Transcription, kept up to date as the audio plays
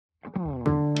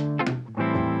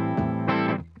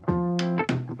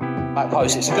Back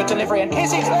post, it's a good delivery, and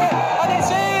Kizzie's there, and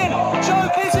it's in! Joe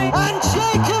Kizzie! And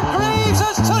Jacob Greaves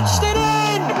has touched it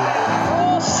in!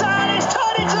 San is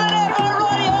turned into the net by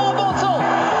Ronnie Harbottle!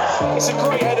 It's a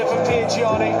great header from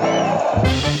Piagiani.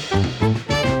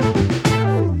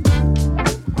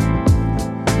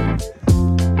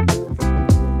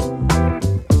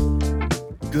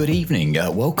 Good evening.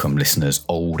 Welcome, listeners,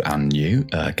 old and new.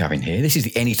 Gavin here. This is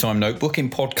the Anytime Notebook in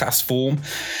podcast form.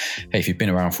 Hey, if you've been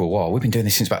around for a while, we've been doing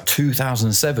this since about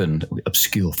 2007.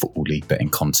 Obscure Football League betting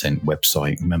content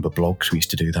website. Remember blogs? We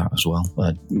used to do that as well.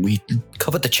 We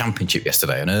covered the Championship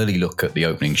yesterday, an early look at the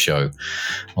opening show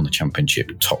on the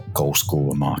Championship top goal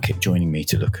scorer market. Joining me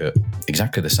to look at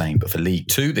exactly the same, but for League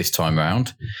Two this time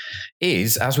round,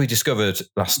 is, as we discovered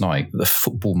last night, the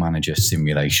Football Manager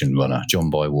simulation runner,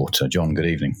 John Bywater. John, good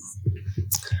evening.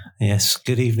 Yes,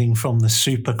 good evening from the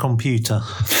supercomputer.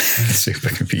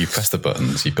 Supercomputer. You press the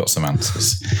buttons, you've got some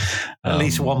answers. At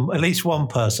least one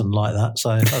person like that.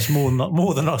 So that's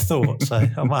more than I thought. So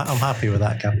I'm happy with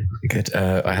that, Gav. Good.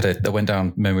 I went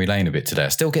down memory lane a bit today. I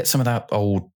still get some of that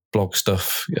old blog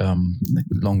stuff.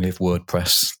 Long live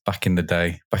WordPress. Back in the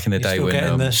day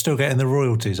still getting the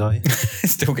royalties, are you?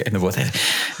 Still getting the royalties.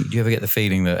 Do you ever get the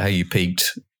feeling that you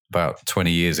peaked about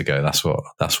 20 years ago? That's what.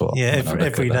 Yeah,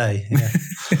 every day. Yeah.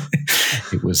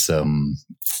 It was some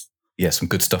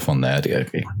good stuff on there. I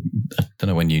don't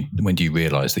know when do you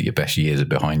realise that your best years are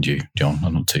behind you, John?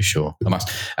 I'm not too sure. I'm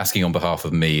asking on behalf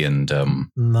of me and.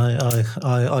 No,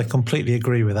 I completely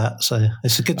agree with that. So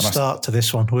it's a good start to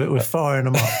this one. We're firing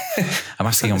them up. I'm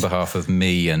asking on behalf of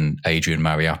me and Adrian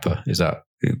Mariappa. Is that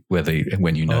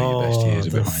when you know your best years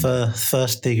are behind you?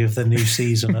 First dig of the new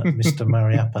season at Mr.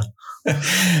 Mariappa.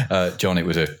 John, it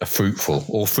was a fruitful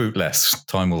or fruitless,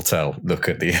 time will tell, look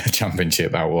at the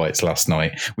Championship outrights last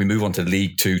night. We move on to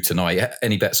League Two tonight.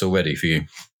 Any bets already for you?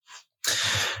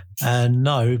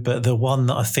 No, but the one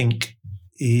that I think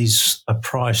is a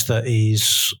price that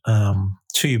is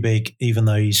too big, even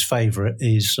though he's favourite,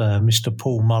 is Mr.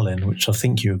 Paul Mullin, which I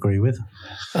think you agree with.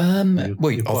 You're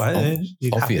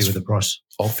happy with the price.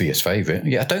 Obvious favourite.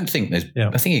 Yeah, I don't think there's.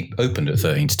 Yeah. I think he opened at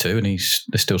 13-2, and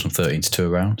there's still some 13-2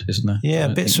 around, isn't there? Yeah,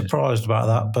 a bit surprised about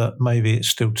that, but maybe it's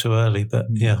still too early. But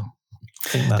yeah, I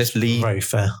think that's very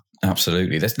fair.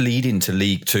 Absolutely. Let's lead into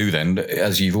League Two then.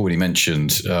 As you've already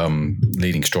mentioned,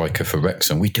 leading striker for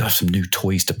Wrexham, we do have some new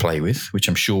toys to play with, which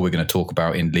I'm sure we're going to talk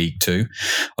about in League Two.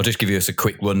 I'll just give you a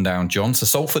quick rundown, John. So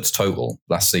Salford's total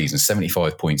last season,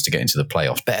 75 points to get into the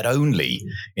playoffs, bettered only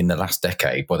in the last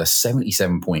decade by the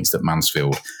 77 points that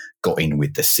Mansfield got in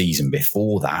with the season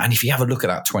before that. And if you have a look at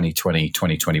that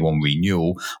 2020-2021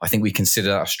 renewal, I think we consider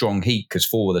that a strong heat because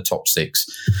 4 of the top 6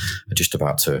 are just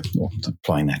about to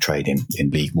applying their trade in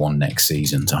League One next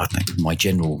season. So I think my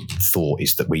general thought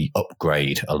is that we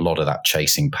upgrade a lot of that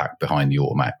chasing pack behind the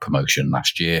automatic promotion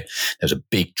last year. There's a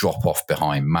big drop-off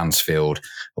behind Mansfield.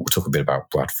 We'll talk a bit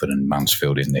about Bradford and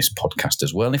Mansfield in this podcast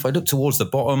as well. And if I look towards the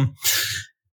bottom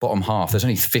half, there's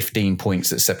only 15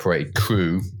 points that separated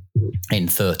Crewe in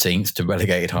 13th to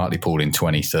relegated Hartlepool in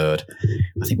 23rd.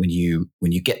 I think when you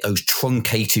get those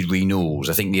truncated renewals,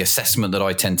 I think the assessment that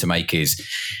I tend to make is,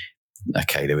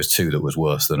 okay, there was 2 that was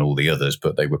worse than all the others,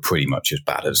 but they were pretty much as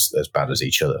bad as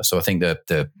each other. So I think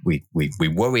that we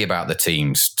worry about the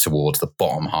teams towards the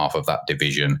bottom half of that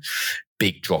division.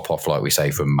 Big drop off, like we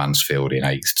say, from Mansfield in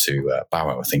 8th to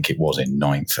Barrow, I think it was in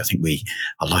 9th. I think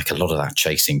I like a lot of that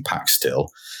chasing pack still.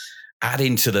 Add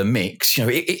into the mix,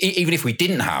 even if we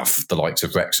didn't have the likes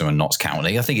of Wrexham and Notts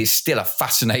County, I think it's still a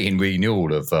fascinating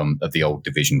renewal of the old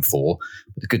Division 4.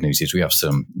 But the good news is we have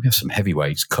some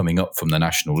heavyweights coming up from the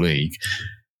National League.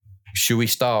 Should we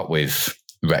start with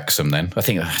Wrexham then? I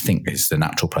think it's the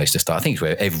natural place to start. I think it's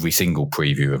where every single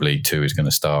preview of League Two is going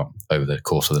to start over the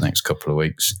course of the next couple of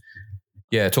weeks.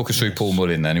 Yeah, talk us through Paul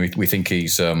Mullin then. We think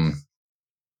he's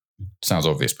sounds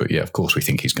obvious, but yeah, of course we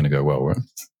think he's going to go well, right?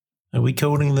 Are we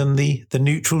calling them the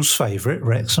neutrals' favourite,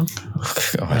 Wrexham?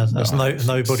 As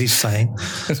nobody's saying.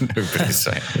 Nobody's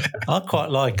saying. I quite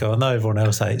like them. I know everyone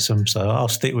else hates them, so I'll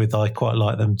stick with I quite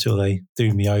like them till they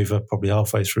do me over, probably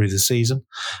halfway through the season.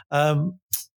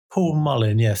 Paul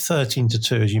Mullin,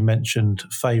 13-2, as you mentioned,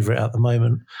 favourite at the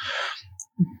moment.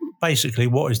 Basically,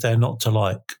 what is there not to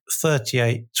like?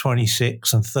 38,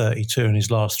 26 and 32 in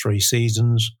his last 3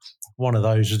 seasons. One of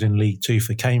those was in League Two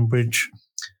for Cambridge.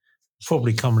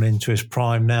 Probably coming into his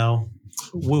prime now,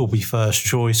 will be first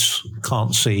choice.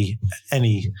 Can't see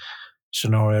any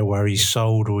scenario where he's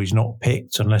sold or he's not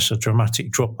picked unless a dramatic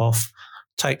drop-off.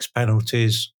 Takes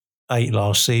penalties, 8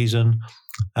 last season.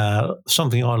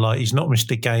 Something I like, he's not missed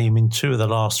a game in 2 of the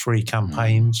last 3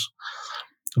 campaigns.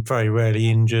 very rarely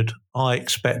injured. I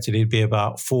expected he'd be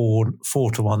about 4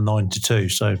 to 1, 9 to 2.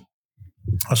 So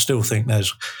I still think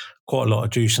there's quite a lot of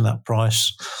juice in that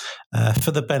price.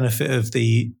 For the benefit of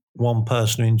the one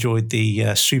person who enjoyed the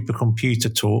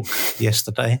supercomputer talk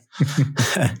yesterday,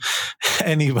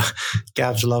 anyway,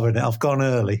 Gav's loving it. I've gone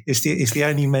early. It's the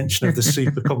only mention of the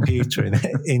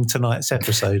supercomputer in tonight's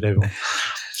episode, everyone.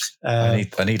 I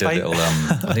need a little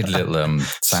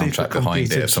soundtrack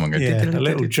behind it. If someone goes, a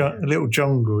little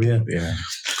jungle,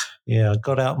 yeah. I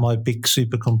got out my big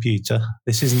supercomputer.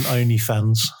 This isn't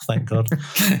OnlyFans, thank God.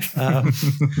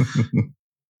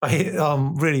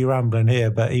 I'm really rambling here,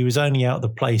 but he was only out the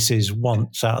places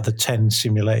once out of the 10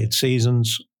 simulated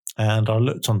seasons, and I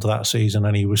looked onto that season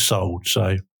and he was sold.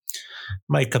 So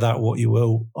make of that what you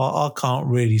will. I can't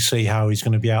really see how he's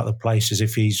going to be out of the places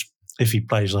if he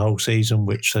plays the whole season,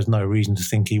 which there's no reason to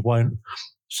think he won't.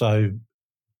 So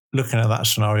looking at that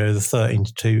scenario, the 13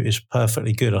 to 2 is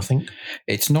perfectly good, I think.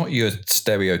 It's not your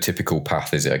stereotypical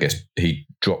path, is it? I guess he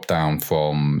dropped down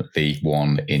from League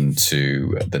One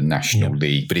into the National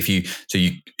League. But you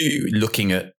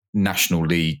looking at National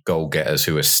League goal getters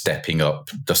who are stepping up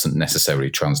doesn't necessarily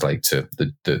translate to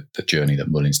the journey that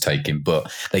Mullin's taking, but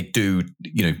they do,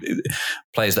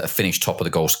 players that have finished top of the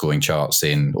goal scoring charts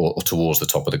or towards the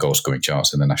top of the goal scoring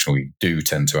charts in the National League do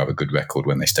tend to have a good record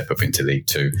when they step up into League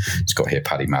Two. It's got here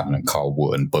Paddy Madden and Carl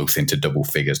Wootton, both into double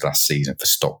figures last season for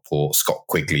Stockport. Scott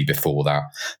Quigley before that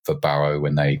for Barrow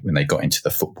when they got into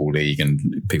the Football League, and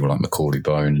people like Macaulay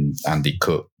Bone and Andy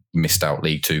Cook missed out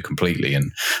League Two completely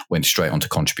and went straight on to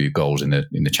contribute goals in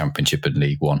the Championship and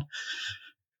League One.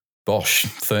 Bosh,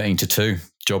 13 to 2,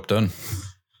 job done.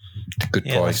 Good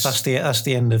price. That's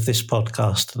the end of this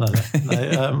podcast.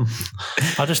 No,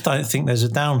 I just don't think there's a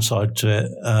downside to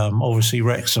it. Obviously,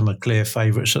 Wrexham are clear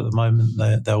favourites at the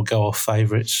moment. They'll go off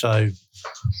favourites. So,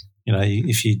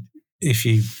 if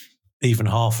you even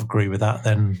half agree with that,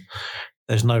 then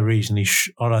there's no reason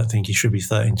I don't think he should be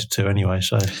 13 to 2 anyway.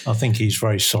 So I think he's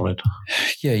very solid.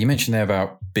 Yeah, you mentioned there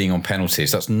about being on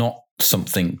penalties. That's not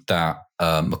something that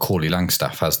Macaulay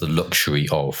Langstaff has the luxury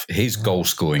of. His goal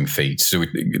scoring feats. So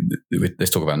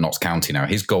let's talk about Notts County now.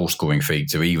 His goal scoring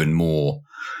feats are even more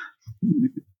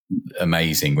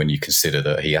amazing when you consider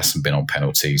that he hasn't been on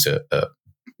penalties at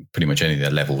pretty much any of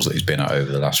the levels that he's been at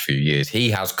over the last few years. He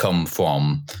has come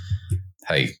from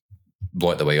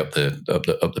right the way up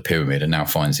the pyramid, and now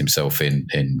finds himself in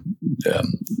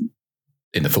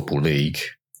the Football League.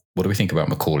 What do we think about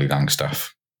Macaulay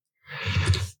Langstaff?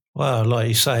 Well, like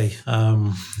you say,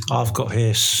 I've got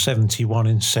here 71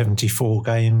 in 74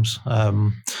 games.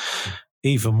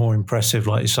 Even more impressive,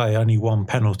 like you say, only one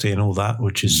penalty and all that,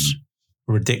 which is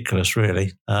ridiculous,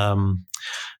 really.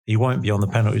 He won't be on the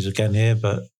penalties again here,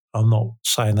 but I'm not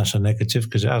saying that's a negative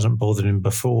because it hasn't bothered him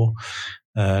before.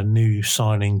 New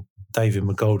signing David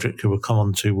McGoldrick, who we'll come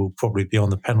on to, will probably be on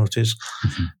the penalties.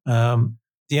 Mm-hmm.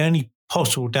 The only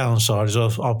possible downside is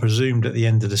I presumed at the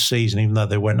end of the season, even though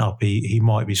they went up, he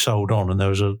might be sold on, and there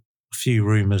was a few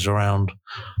rumours around.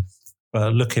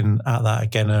 Looking at that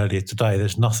again earlier today,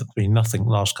 there's been nothing the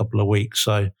last couple of weeks,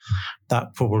 so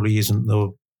that probably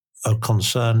isn't a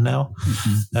concern now.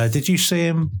 Mm-hmm. Did you see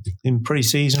him in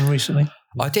pre-season recently?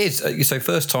 I did. So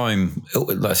first time,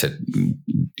 like I said,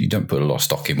 you don't put a lot of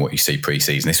stock in what you see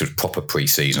pre-season. This was proper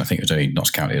pre-season. I think it was only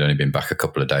Notts County had only been back a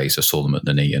couple of days. I saw them at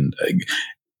the knee and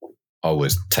I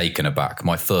was taken aback.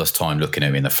 My first time looking at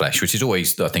him in the flesh, which is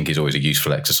always, I think, is always a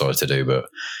useful exercise to do, but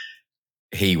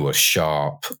he was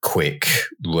sharp, quick,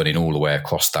 running all the way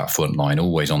across that front line,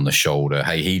 always on the shoulder.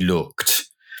 Hey, he looked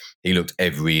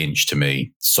every inch to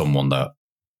me someone that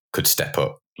could step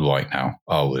up right now.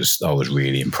 I was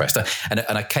really impressed, and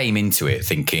I came into it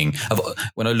thinking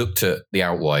when I looked at the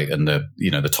outright and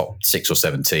the top 6 or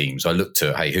 7 teams, I looked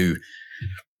at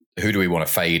who do we want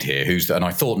to fade here? And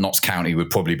I thought Notts County would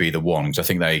probably be the one, because I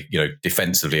think they,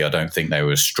 defensively, I don't think they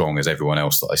were as strong as everyone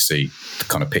else that I see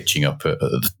kind of pitching up at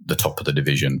the top of the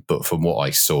division. But from what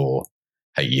I saw,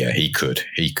 he could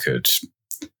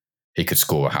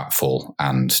score a hatful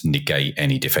and negate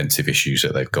any defensive issues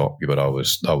that they've got. But I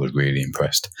was really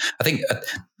impressed. I think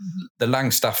the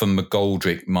Langstaff and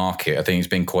McGoldrick market, I think it's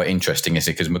been quite interesting, isn't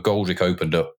it? Because McGoldrick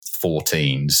opened up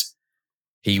 14s.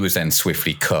 He was then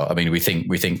swiftly cut. I mean, we think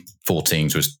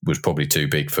 14s was probably too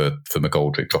big for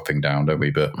McGoldrick dropping down, don't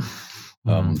we? But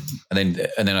and then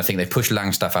I think they pushed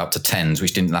Langstaff out to 10s,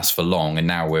 which didn't last for long. And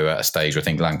now we're at a stage where I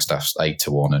think Langstaff's 8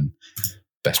 to 1 and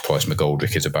best price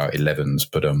McGoldrick is about 11s.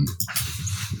 But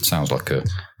sounds like a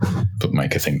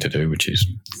bookmaker thing to do, which is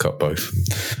cut both.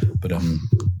 But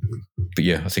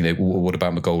yeah, I think what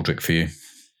about McGoldrick for you?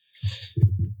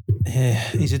 Yeah,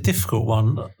 he's a difficult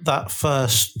one. That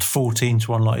first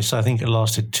 14-1, like you say, I think it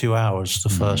lasted 2 hours, the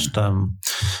first,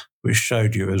 which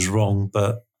showed you it was wrong.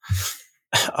 But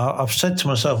I've said to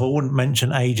myself, I wouldn't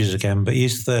mention ages again, but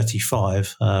he's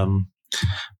 35. But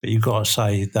you've got to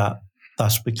say that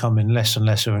that's becoming less and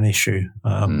less of an issue,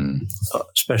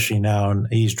 especially now. And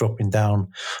he's dropping down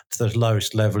to the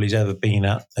lowest level he's ever been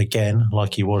at again,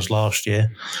 like he was last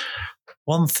year.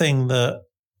 One thing that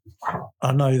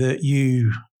I know that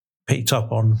you picked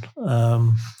up on, I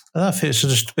don't know if it's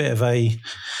just a bit of a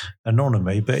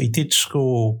anonymity, but he did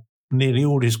score nearly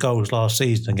all his goals last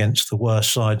season against the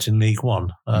worst sides in League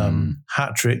One.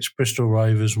 Hat-tricks, Bristol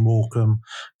Rovers, Morecambe,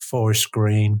 Forest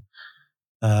Green.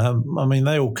 I mean,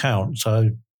 they all count, so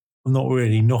I'm not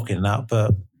really knocking that,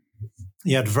 but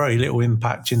he had very little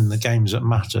impact in the games that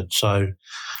mattered. So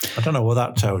I don't know what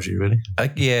that tells you, really.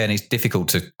 Yeah, and it's difficult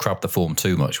to crab the form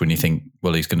too much when you think,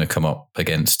 well, he's going to come up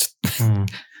against,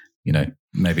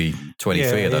 maybe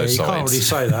 23 of those sides. You can't really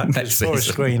say that because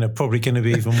Forest Green are probably going to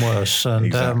be even worse. And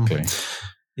exactly.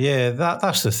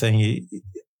 That's the thing.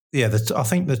 I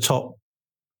think the top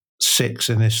 6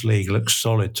 in this league looks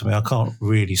solid to me. I can't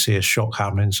really see a shock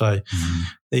happening. So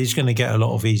he's going to get a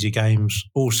lot of easy games.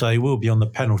 Also, he will be on the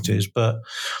penalties. But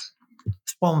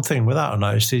one thing without a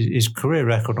notice, his career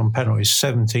record on penalties: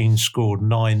 17 scored,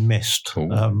 9 missed.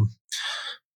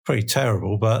 Pretty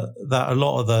terrible. But that a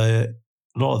lot of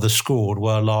the scored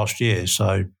were last year.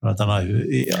 So I don't know.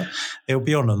 It'll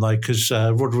be on them though, because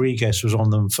Rodriguez was on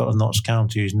them for Notts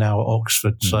County, who's now at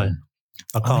Oxford. So.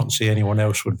 I can't see anyone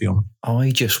else would be on.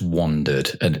 I just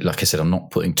wondered, and like I said, I'm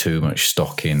not putting too much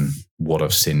stock in what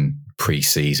I've seen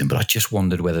pre-season, but I just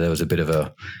wondered whether there was a bit of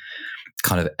a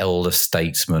kind of elder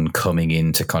statesman coming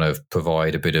in to kind of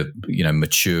provide a bit of,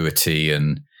 maturity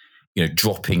and,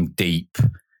 dropping deep.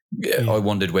 Yeah. I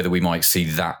wondered whether we might see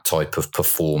that type of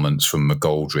performance from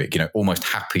McGoldrick, almost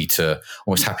happy to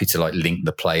like link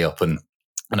the play up and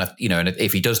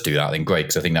if he does do that, then great,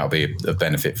 because I think that'll be a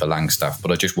benefit for Langstaff.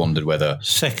 But I just wondered whether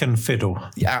second fiddle,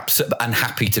 absolutely, and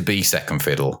happy to be second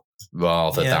fiddle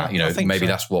rather than maybe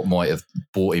that's what might have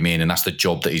brought him in, and that's the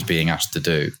job that he's being asked to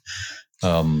do.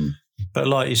 But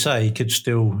like you say, he could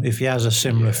still, if he has a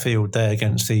similar field there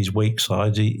against these weak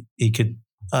sides, he could.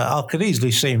 I could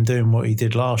easily see him doing what he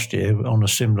did last year on a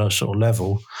similar sort of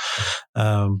level,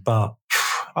 but.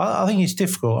 I think it's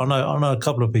difficult. I know a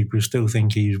couple of people who still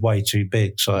think he's way too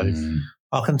big. So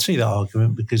I can see that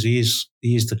argument because he is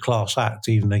the class act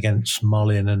even against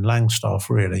Mullin and Langstaff,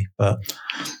 really. But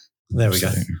there we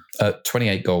go.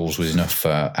 28 goals was enough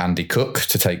for Andy Cook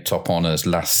to take top honours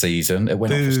last season. It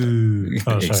went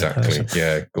exactly.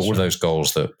 Yeah, all of those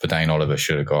goals that Verdane Oliver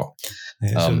should have got.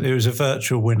 It was a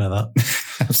virtual winner, that.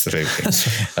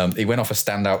 Absolutely. He went off a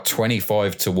standout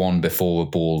 25-1 before the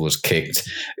ball was kicked.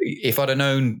 If I'd have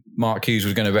known Mark Hughes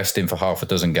was going to rest him for half a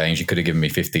dozen games, you could have given me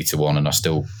 50-1 and I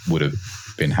still would have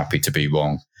been happy to be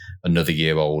wrong. Another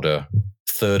year older.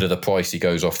 Third of the price he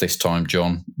goes off this time,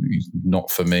 John.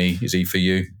 Not for me. Is he for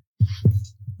you?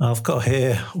 I've got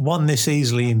here, won this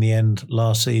easily in the end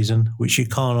last season, which you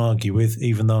can't argue with,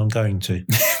 even though I'm going to.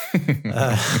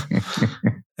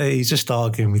 He's just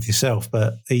arguing with yourself,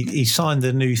 but he signed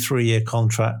a new 3-year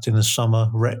contract in the summer.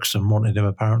 Wrexham wanted him,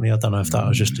 apparently. I don't know if that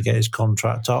was just to get his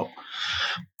contract up.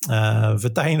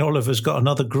 Verdane Oliver's got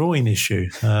another groin issue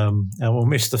and will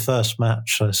miss the first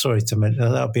match. Sorry to mention,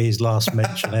 that'll be his last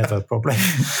mention ever, probably.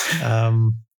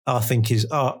 I think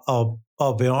I'll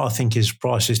be honest, I think his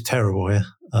price is terrible here,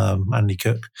 Andy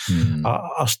Cook.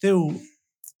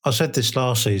 I said this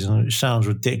last season, it sounds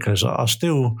ridiculous. I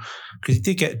still, because he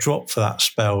did get dropped for that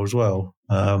spell as well.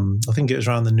 I think it was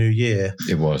around the new year.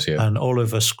 It was, yeah. And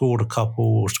Oliver scored a couple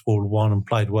or scored one and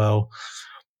played well.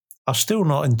 I'm still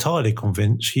not entirely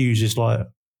convinced. Hughes is like,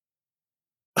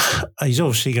 he's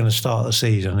obviously going to start the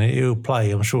season. He'll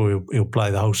play, I'm sure he'll play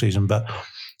the whole season, but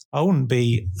I wouldn't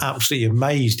be absolutely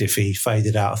amazed if he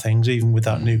faded out of things, even with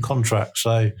that new contract.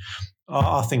 So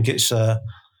I think it's...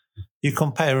 you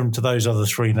compare him to those other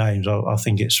 3 names, I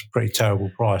think it's a pretty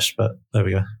terrible price, but there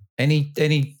we go.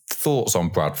 Any thoughts on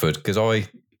Bradford? Because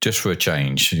just for a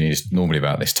change, it's normally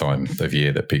about this time of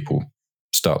year that people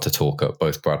start to talk up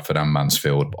both Bradford and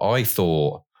Mansfield. I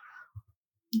thought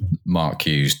Mark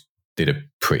Hughes did a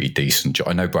pretty decent job.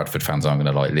 I know Bradford fans aren't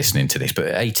going to like listening to this, but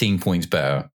 18 points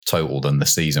better total than the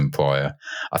season prior.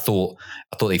 I thought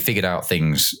they figured out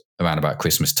things around about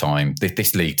Christmas time.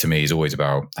 This league to me is always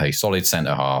about, hey, solid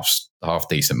centre halves, half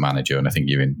decent manager, and I think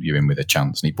you're in with a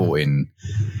chance. And he brought in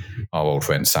our old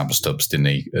friend Sam Stubbs, didn't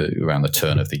he, around the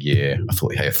turn of the year. I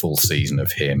thought he had a full season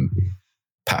of him.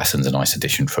 Patterson's a nice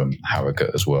addition from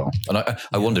Harrogate as well. And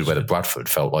I wondered whether Bradford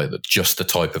felt like just the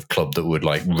type of club that would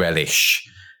like relish,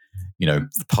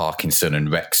 Parkinson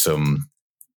and Wrexham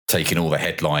taking all the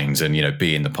headlines and,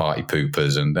 being the party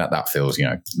poopers. And that feels,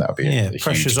 that would be a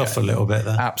pressure's off a little bit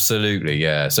there. Absolutely,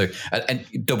 yeah. So, and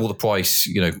double the price,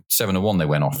 7-1 they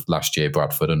went off last year,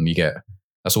 Bradford, and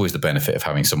that's always the benefit of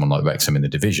having someone like Wrexham in the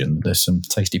division. There's some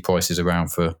tasty prices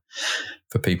around for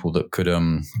people that could,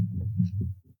 could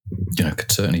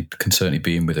certainly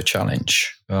be in with a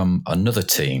challenge. Another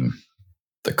team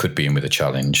that could be in with a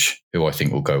challenge, who I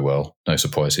think will go well, no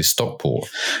surprise, is Stockport.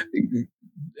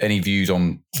 Any views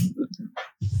on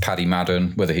Paddy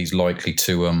Madden, whether he's likely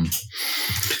to...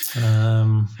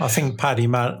 I think Paddy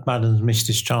Madden's missed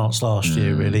his chance last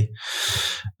year, really.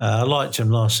 I liked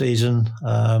him last season.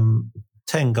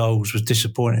 10 goals was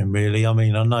disappointing, really. I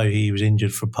mean, I know he was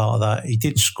injured for part of that. He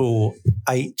did score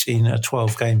 8 in a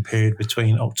 12-game period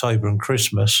between October and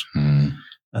Christmas,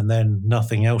 and then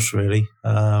nothing else, really.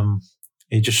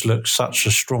 He just looks such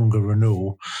a stronger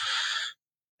renewal.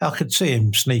 I could see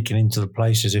him sneaking into the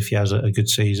places if he has a good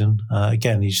season.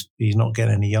 Again, he's not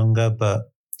getting any younger, but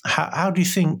how do you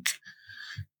think,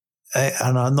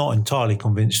 and I'm not entirely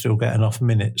convinced he'll get enough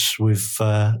minutes with,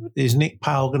 is Nick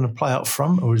Powell going to play up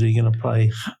front or is he going to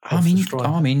play? I'm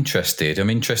interested. I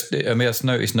mean, I've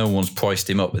noticed no one's priced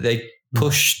him up, but they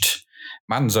pushed...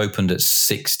 Madden's opened at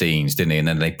 16s, didn't he? And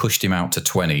then they pushed him out to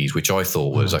 20s, which I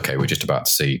thought was, okay, we're just about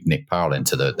to see Nick Powell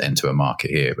enter a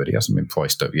market here, but he hasn't been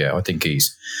priced up yet. I think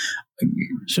it's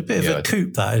a bit of a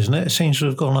coup, that, isn't it? It seems to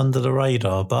have gone under the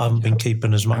radar, but I haven't been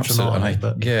keeping as much an eye on it.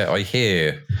 I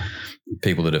hear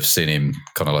people that have seen him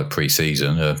kind of like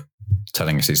pre-season are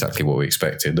telling us exactly what we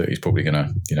expected, that he's probably going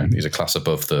to, he's a class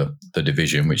above the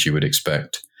division, which you would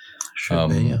expect. Should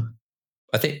be, yeah.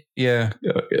 I think,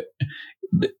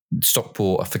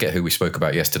 Stockport, I forget who we spoke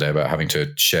about yesterday about having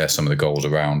to share some of the goals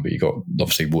around, but you got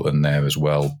obviously Wootton there as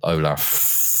well. Olaf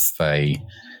Fay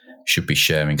should be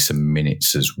sharing some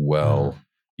minutes as well.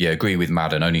 Yeah, agree with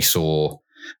Madden. Only saw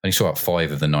about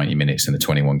 5 of the 90 minutes in the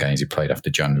 21 games he played after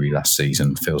January last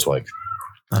season. Feels like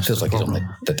he's on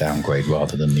the downgrade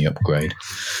rather than the upgrade.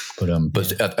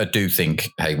 But I do think,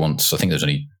 I think there's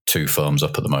only 2 firms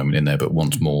up at the moment in there, but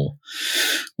once more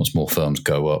firms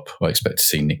go up, I expect to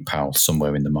see Nick Powell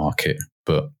somewhere in the market.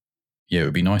 But yeah, it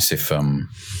would be nice if, I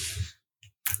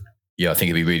think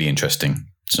it'd be really interesting.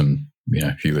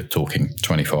 If you were talking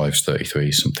 25s,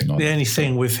 33s, something like that. The only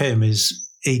thing with him is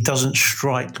he doesn't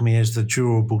strike me as the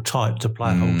durable type to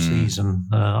play a whole season.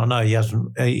 I know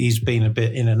he's been a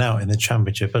bit in and out in the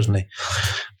Championship, hasn't he?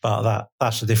 But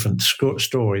that's a different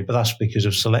story, but that's because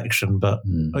of selection. But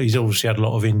he's obviously had a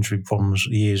lot of injury problems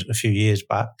a few years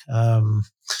back.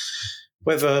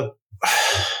 Whether,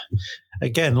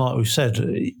 again, like we've said,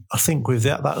 I think with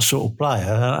that sort of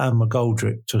player, and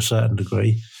McGoldrick to a certain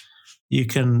degree, you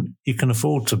can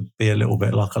afford to be a little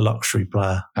bit like a luxury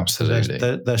player. Absolutely.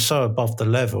 They're so above the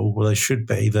level, well, they should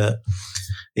be, that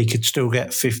he could still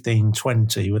get 15,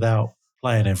 20 without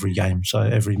playing every game, so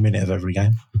every minute of every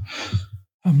game.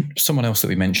 Someone else that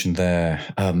we mentioned there,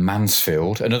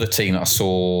 Mansfield, another team that I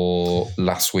saw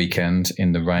last weekend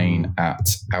in the rain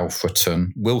at Alfreton.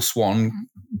 Will Swan,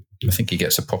 I think he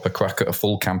gets a proper crack at a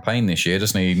full campaign this year,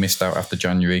 doesn't he? He missed out after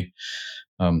January,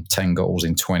 10 goals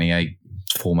in 28.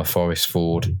 Former Forest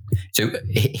forward. So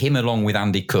him along with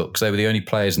Andy Cooks, they were the only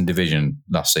players in division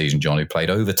last season, John, who played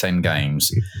over 10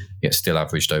 games, yet still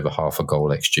averaged over half a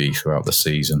goal XG throughout the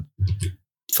season.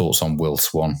 Thoughts on Will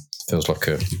Swan? Feels like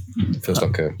a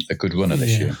good runner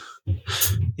this year.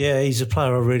 Yeah, he's a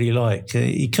player I really like.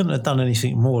 He couldn't have done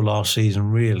anything more last season,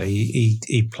 really.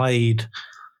 He played...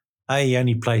 He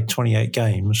only played 28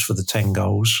 games for the 10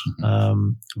 goals,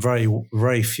 very,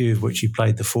 very few of which he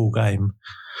played the full game.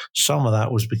 Some of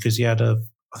that was because he had a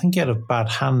bad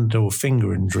hand or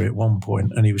finger injury at one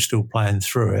point and he was still playing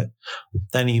through it.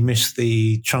 Then he missed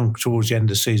the chunk towards the end of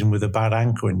the season with a bad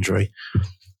ankle injury.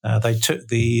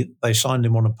 They signed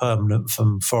him on a permanent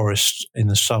from Forest in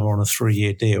the summer on a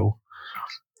 3-year deal.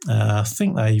 I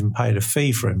think they even paid a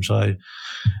fee for him, so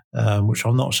which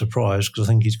I'm not surprised because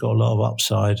I think he's got a lot of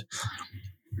upside.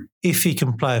 If he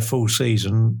can play a full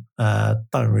season,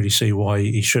 don't really see why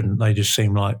he shouldn't. They just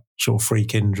seem like sort of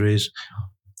freak injuries.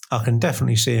 I can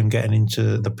definitely see him getting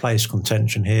into the place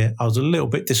contention here. I was a little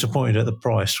bit disappointed at the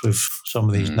price with some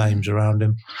of these names around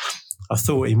him. I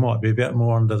thought he might be a bit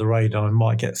more under the radar and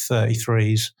might get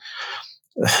 33s.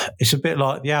 It's a bit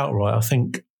like the outright. I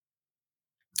think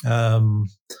I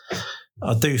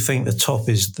do think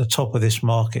the top of this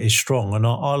market is strong, and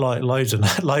I like loads of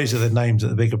the names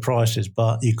at the bigger prices,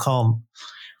 but you can't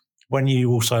when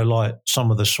you also like some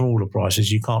of the smaller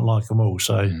prices, you can't like them all.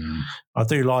 So I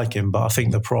do like him, but I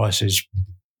think the price is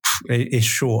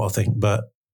short, I think, but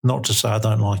not to say I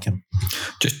don't like him.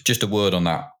 Just a word on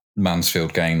that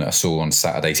Mansfield game that I saw on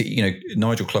Saturday. You know,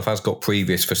 Nigel Clough has got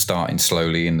previous for starting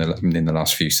slowly in the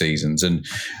last few seasons, and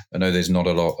I know there's not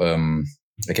a lot.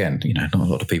 Again, you know, not a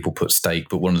lot of people put stake,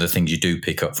 but one of the things you do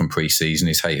pick up from pre-season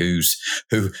is, hey, who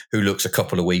looks a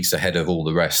couple of weeks ahead of all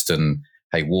the rest, and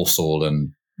hey, Walsall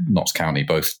and Notts County,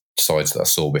 both sides that I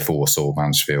saw before saw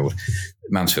Mansfield.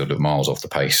 Mansfield looked miles off the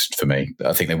pace for me.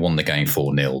 I think they won the game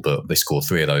 4-0, but they scored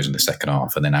 3 of those in the second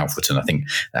half. And then Alfreton, I think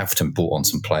Alfreton brought on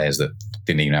some players that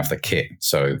didn't even have the kit,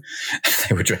 so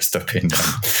they were dressed up in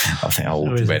I think old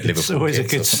red Liverpool. It's always a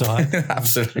good sign.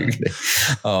 Absolutely.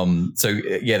 So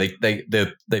yeah,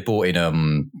 they brought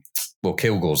in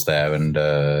Kilgore's there, and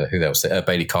who else?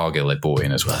 Bailey Cargill they brought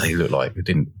in as well. They looked like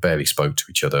they barely spoke to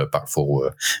each other. Back four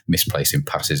were misplacing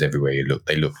passes everywhere you look.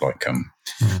 They looked like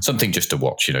something just to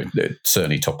watch. You know,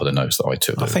 certainly top of the notes that I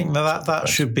took. I think that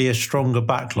should be a stronger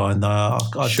backline though.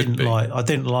 I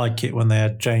didn't like it when they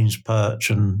had James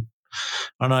Perch, and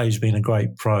I know he's been a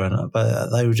great pro, but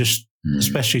they were just.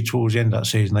 Especially towards the end of that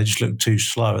season, they just looked too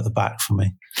slow at the back for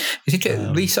me.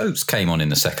 Rhys Oates came on in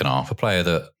the second half, a player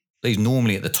that he's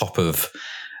normally at the top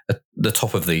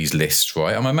of these lists,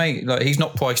 right? I'm amazed, like, he's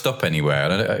not priced up anywhere.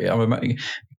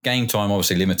 Game time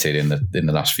obviously limited in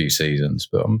the last few seasons,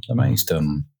 but I'm amazed.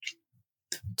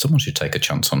 Someone should take a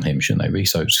chance on him, shouldn't they?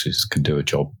 Rhys Oates can do a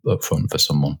job up front for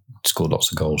someone. Scored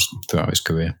lots of goals throughout his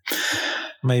career.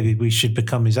 Maybe we should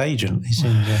become his agent. He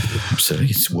seems absolutely.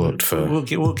 It's worked for. We'll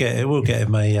get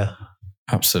him a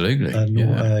absolutely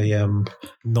a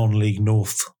non-league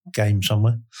North game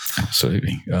somewhere.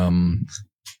 Absolutely.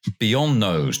 Beyond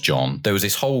those, John, there was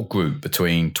this whole group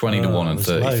between 20 to 1 and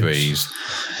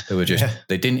 33s. They were just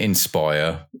they didn't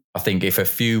inspire. I think if a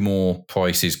few more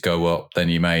prices go up,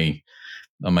 then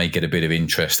I may get a bit of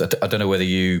interest. I don't know whether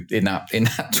you in that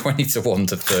 20 to 1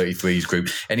 to 33s group,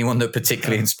 anyone that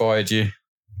particularly inspired you.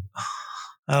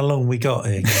 How long we got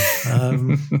here?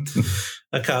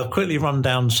 Okay, I'll quickly run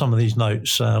down some of these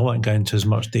notes. I won't go into as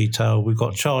much detail. We've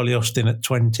got Charlie Austin at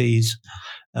 20s,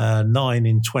 9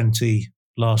 in 20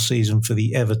 last season for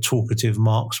the ever talkative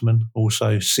marksman,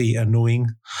 also C annoying.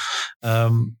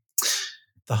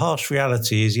 The harsh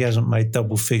reality is he hasn't made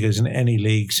double figures in any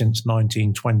league since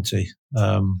 1920.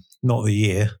 Not the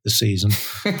year, the season.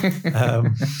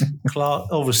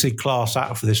 Obviously class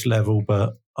act for this level,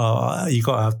 but you've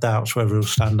got to have doubts whether he'll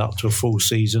stand up to a full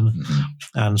season. Mm-hmm.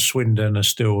 And Swindon are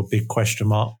still a big question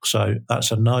mark, so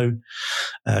that's a no.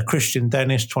 Christian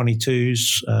Dennis,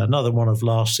 22s, another one of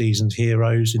last season's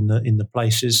heroes in the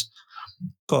places.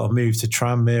 Got to move to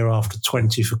Tranmere after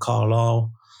 20 for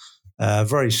Carlisle.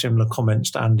 Very similar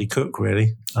comments to Andy Cook,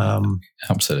 really.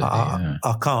 Absolutely.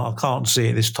 I can't see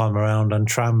it this time around, and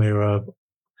Tranmere are a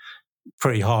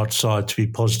pretty hard side to be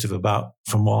positive about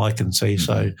from what I can see. Mm-hmm.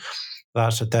 So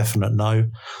that's a definite no.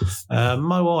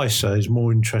 Mo Isa is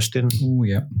more interesting. Oh,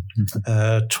 yeah.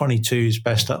 22 is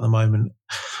best at the moment.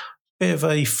 Bit of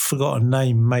a forgotten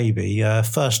name, maybe.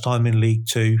 First time in League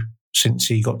Two since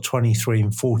he got 23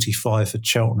 and 45 for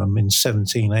Cheltenham in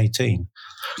 17-18.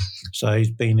 So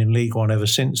he's been in League One ever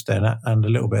since then, and a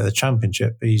little bit of the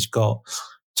Championship. He's got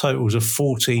totals of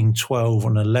 14, 12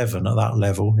 and 11 at that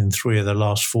level in 3 of the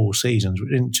last 4 seasons,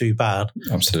 which isn't too bad.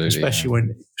 Absolutely.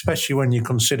 Especially when you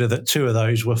consider that 2 of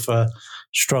those were for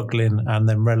struggling and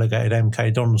then relegated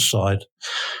MK Dons side.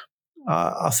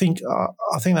 I think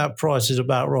that price is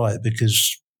about right,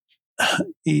 because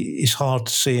it's hard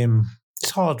to see him.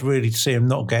 It's hard really to see him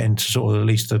not getting to sort of at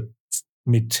least a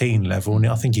mid-teen level, and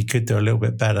I think he could do a little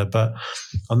bit better, but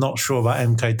I'm not sure about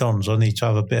MK Dons. I need to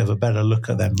have a bit of a better look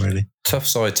at them, really. Tough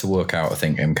side to work out, I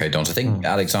think, MK Dons. I think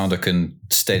Alexander can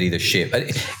steady the ship.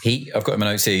 I've got him a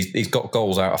note here, he's got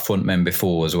goals out of front men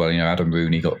before as well. You know, Adam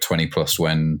Rooney got 20 plus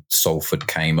when Salford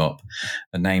came up.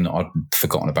 A name that I'd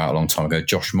forgotten about a long time ago,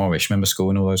 Josh Morris. Remember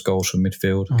scoring all those goals from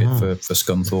midfield for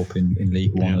Scunthorpe in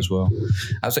League One as well.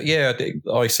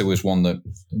 Isa was one that,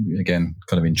 again,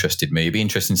 kind of interested me. It'd be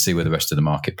interesting to see where the rest of the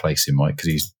marketplace him, right? Because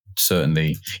he's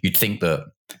certainly, you'd think that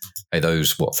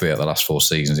those 3 out of the last 4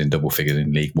 seasons in double figures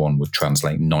in League One would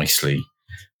translate nicely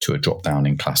to a drop down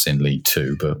in class in League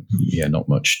Two, but yeah, not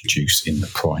much juice in the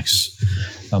price.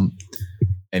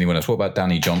 Anyone else? What about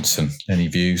Danny Johnson? Any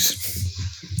views?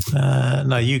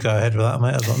 No, you go ahead with that,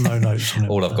 mate. I've got no notes on it.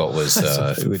 All I've got was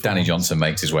Danny Johnson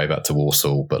makes his way back to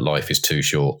Walsall, but life is too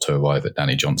short to arrive at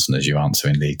Danny Johnson as your answer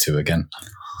in League Two again.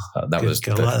 I like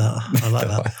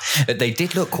that. They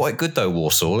did look quite good though,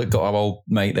 Walsall. It got our old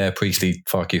mate there, Priestley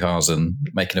Farquharson,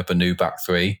 making up a new back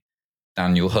 3.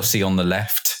 Daniel Hussey on the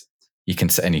left. you can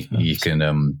tell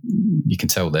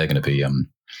they're going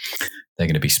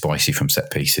to be spicy from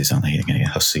set pieces, aren't they? They're going to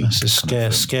get hussy. That's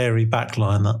a scary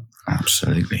backline, that.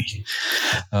 Absolutely.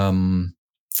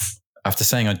 After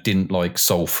saying I didn't like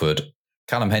Salford,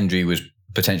 Callum Hendry was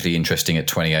potentially interesting at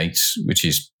 28, which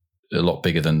is a lot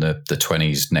bigger than the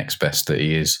 20s next best that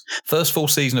he is. First full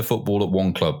season of football at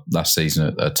one club last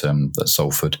season at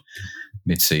Salford.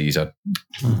 Mid-season,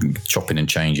 chopping and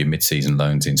changing mid-season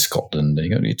loans in Scotland. He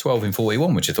got 12 in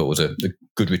 41, which I thought was a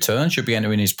good return. Should be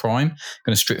entering his prime.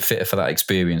 Going to strip fitter for that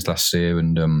experience last year,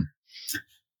 and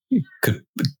you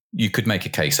could make a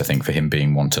case, I think, for him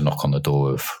being one to knock on the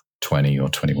door of 20 or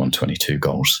 21, 22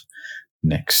 goals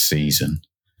next season.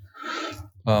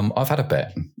 I've had a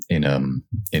bet in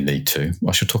League Two.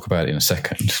 I should talk about it in a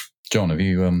second. John, have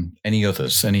you any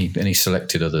others? Any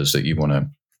selected others that you want to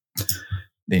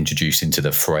introduce into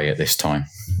the fray at this time?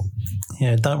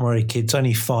 Yeah, don't worry, kids.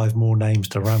 Only 5 more names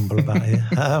to ramble about here.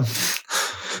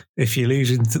 If you're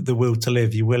losing the will to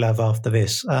live, you will have after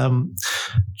this.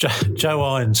 Joe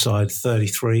Ironside,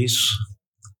 33s.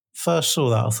 First saw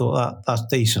that, I thought that's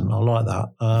decent. I like that.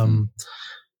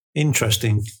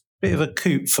 Interesting. Bit of a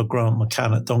coup for Grant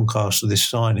McCann at Doncaster, this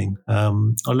signing. I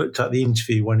looked at the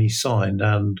interview when he signed,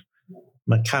 and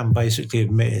McCann basically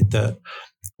admitted that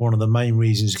one of the main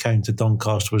reasons he came to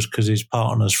Doncaster was because his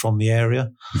partner's from the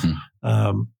area.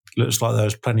 Mm-hmm. Looks like there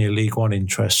was plenty of League One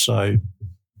interest. So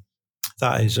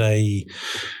that is I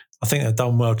think they've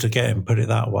done well to get him, put it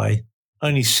that way.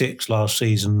 Only 6 last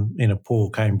season in a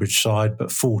poor Cambridge side,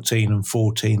 but 14 and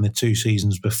 14 the 2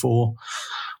 seasons before.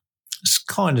 It's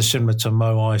kind of similar to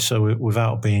Mo Isa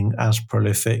without being as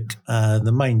prolific.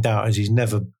 The main doubt is he's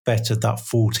never bettered that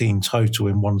 14 total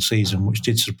in one season, which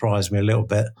did surprise me a little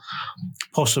bit.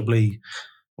 Possibly,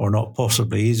 or not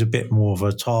possibly, he's a bit more of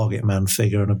a target man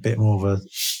figure and a bit more of a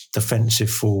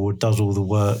defensive forward, does all the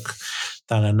work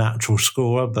than a natural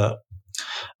scorer. But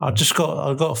I've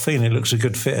got a feeling it looks a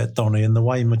good fit at Donny, and the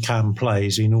way McCann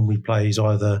plays, he normally plays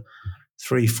either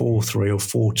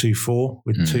 3-4-3 or 4-2-4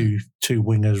 with two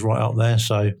wingers right up there,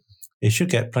 so he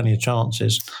should get plenty of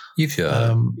chances. You've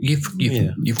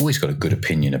always got a good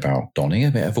opinion about Donny. A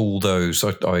bit of all those.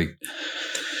 I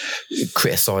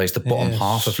criticised the bottom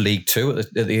half of League Two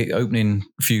at the opening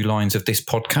few lines of this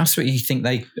podcast, but you think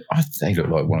they look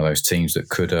like one of those teams that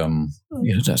could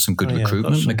that's some good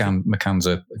recruitment. McCann's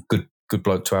a good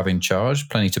bloke to have in charge.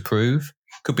 Plenty to prove.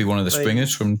 Could be one of the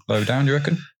springers from low down. Do you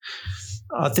reckon?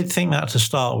 I did think that to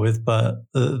start with, but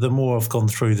the more I've gone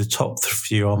through the top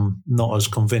few, I'm not as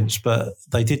convinced. But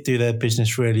they did do their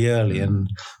business really early, and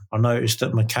I noticed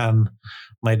that McCann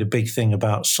made a big thing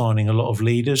about signing a lot of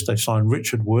leaders. They signed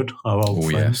Richard Wood, our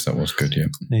old friend. Yes, that was good, yeah.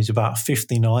 He's about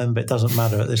 59, but it doesn't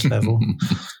matter at this level.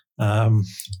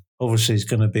 Obviously, he's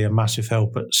going to be a massive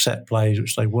help at set plays,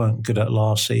 which they weren't good at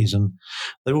last season.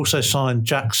 They also signed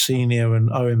Jack Senior and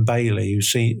Owen Bailey, who,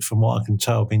 from what I can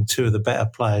tell, have been 2 of the better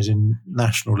players in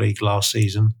National League last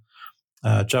season.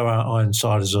 Joe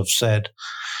Ironside, as I've said.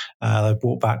 They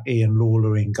brought back Ian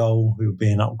Lawler in goal, who would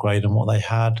be an upgrade on what they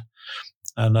had.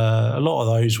 And a lot of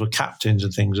those were captains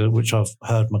and things, which I've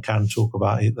heard McCann talk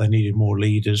about. They needed more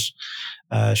leaders.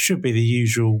 Should be the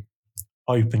usual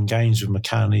open games with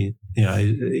McCann.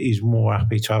 He's more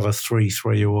happy to have a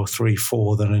 3-3 or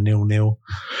 3-4 than a 0-0.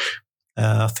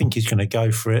 I think he's going to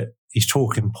go for it. He's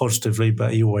talking positively,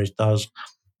 but he always does.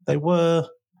 They were,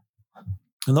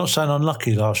 I'm not saying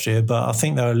unlucky last year, but I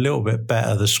think they were a little bit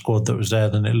better, the squad that was there,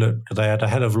 than it looked, because they had a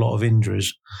hell of a lot of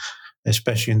injuries,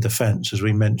 especially in defence, as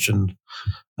we mentioned,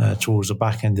 towards the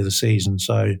back end of the season.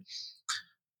 So,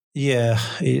 yeah,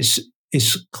 it's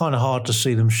kind of hard to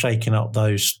see them shaking up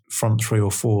those front 3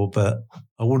 or 4, but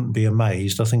I wouldn't be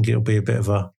amazed. I think it'll be a bit of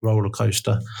a roller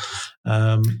coaster.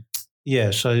 So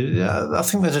I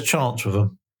think there's a chance with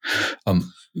them.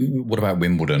 What about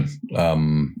Wimbledon? There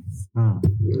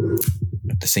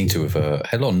seem to have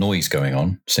had a lot of noise going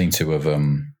on. Seems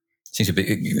to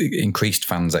be increased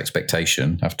fans'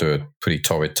 expectation after a pretty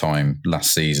torrid time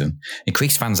last season.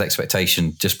 Increased fans'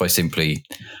 expectation just by simply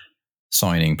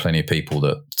signing plenty of people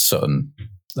that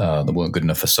weren't good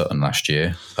enough for Sutton last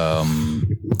year.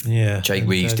 Jake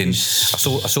Reeves didn't.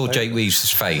 I saw Jake Reeves'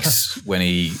 face when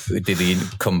he did the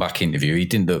comeback interview. He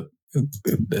didn't look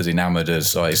as enamoured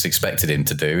as I expected him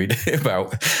to do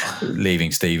about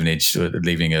leaving Stevenage,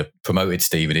 leaving a promoted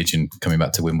Stevenage and coming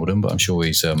back to Wimbledon. But I'm sure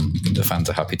the fans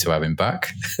are happy to have him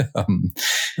back.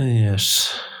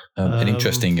 Yes, an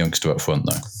interesting youngster up front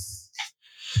though.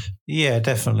 Yeah,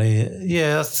 definitely.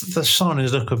 Yeah, the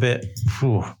signings look a bit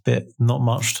not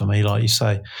much to me, like you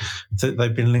say.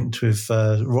 They've been linked with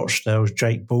Rochdale's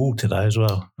Jake Ball today as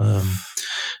well.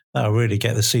 that'll really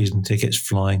get the season tickets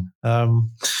flying.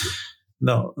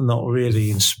 Not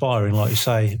really inspiring, like you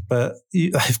say, but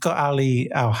they've got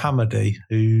Ali Al-Hamadi,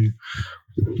 who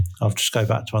I'll just go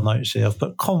back to my notes here. I've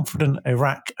put confident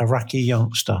Iraqi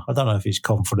youngster. I don't know if he's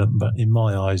confident, but in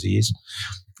my eyes he is.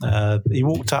 He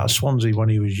walked out of Swansea when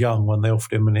he was young, when they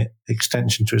offered him an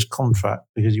extension to his contract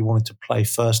because he wanted to play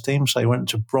first team. So he went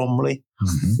to Bromley,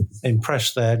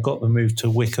 impressed there, got the move to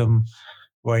Wickham,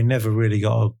 where he never really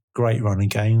got a great run of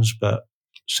games, but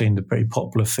seemed a pretty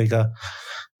popular figure.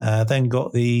 Then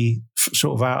got the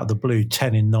sort of out of the blue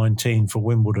 10 in 19 for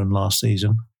Wimbledon last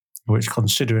season, which,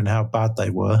 considering how bad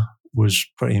they were, was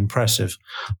pretty impressive.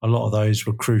 A lot of those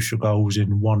were crucial goals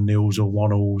in 1-0s or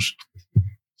 1-alls.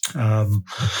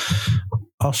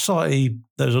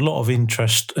 There's a lot of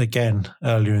interest again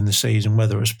earlier in the season,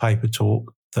 whether it's paper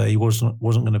talk that he wasn't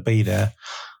going to be there.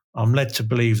 I'm led to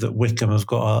believe that Wickham have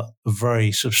got a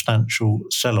very substantial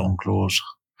sell-on clause.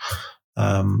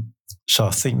 So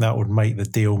I think that would make the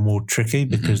deal more tricky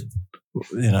because,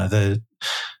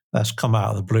 that's come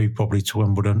out of the blue probably to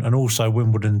Wimbledon. And also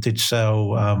Wimbledon did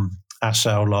sell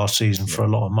Assal last season for a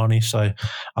lot of money. So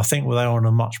I think they're on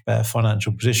a much better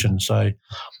financial position. So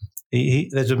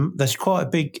there's quite a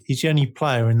big, he's the only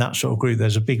player in that sort of group.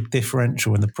 There's a big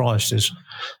differential in the prices.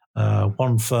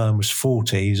 One firm was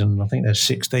 40s and I think there's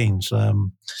 16s.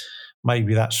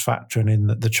 Maybe that's factoring in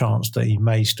the chance that he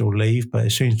may still leave, but it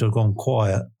seems to have gone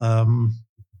quiet.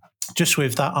 Just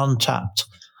with that untapped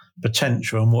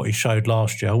potential and what he showed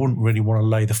last year, I wouldn't really want to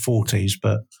lay the 40s,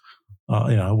 but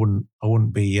I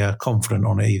wouldn't be confident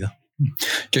on it either.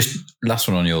 Just last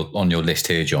one on your list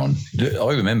here, John.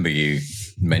 I remember you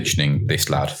mentioning this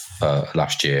lad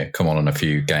last year. Come on a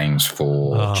few games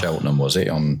for Cheltenham, was it?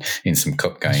 In some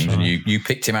cup games, right. And you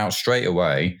picked him out straight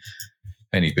away,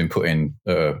 and he's been put in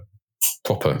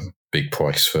proper big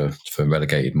price for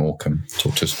relegated Morecambe.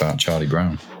 Talk to us about Charlie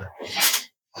Brown.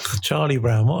 Charlie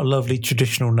Brown, what a lovely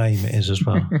traditional name it is as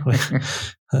well.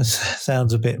 That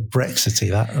sounds a bit Brexity,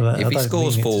 that. If he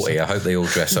scores 40, I hope they all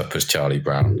dress up as Charlie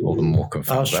Brown, all the Morecambe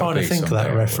fans. I was trying to think of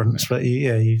that reference, but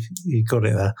you got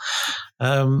it there.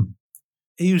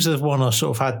 He was the one I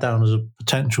sort of had down as a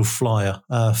potential flyer.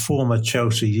 Former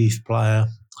Chelsea youth player,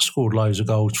 scored loads of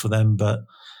goals for them, but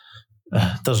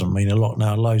doesn't mean a lot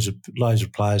now. Loads of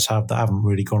players that haven't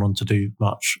really gone on to do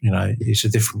much. It's a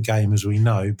different game, as we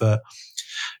know, but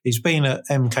he's been at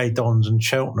MK Dons and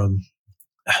Cheltenham.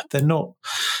 They're not.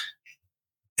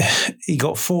 He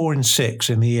got 4 in 6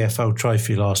 in the EFL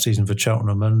Trophy last season for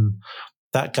Cheltenham, and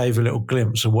that gave a little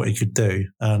glimpse of what he could do.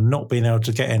 And not being able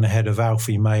to get in ahead of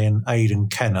Alfie May and Aidan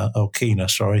Keener,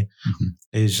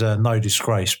 is no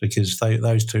disgrace because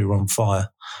those two were on fire,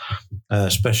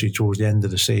 especially towards the end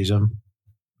of the season.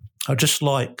 I just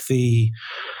like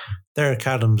Derek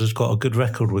Adams has got a good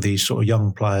record with these sort of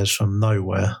young players from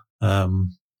nowhere.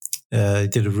 He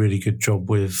did a really good job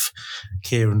with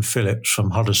Kieran Phillips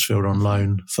from Huddersfield on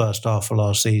loan first half of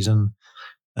last season.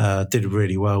 Did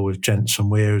really well with Jensen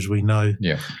Weir, as we know.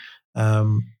 Yeah.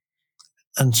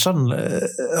 And suddenly,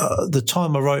 the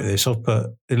time I wrote this, I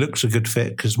put, it looks a good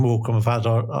fit because Morecambe have had,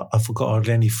 I forgot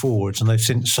hardly any forwards, and they've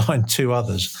since signed 2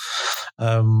 others.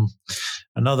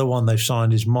 Another one they've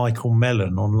signed is Michael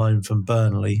Mellon on loan from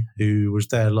Burnley, who was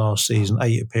there last season,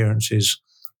 8 appearances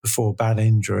before a bad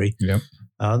injury. Yep.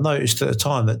 I noticed at the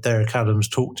time that Derek Adams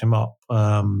talked him up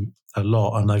a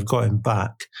lot, and they've got him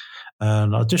back.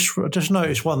 And I just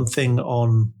noticed one thing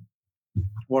on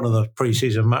one of the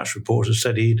pre-season match reports that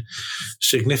said he'd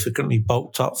significantly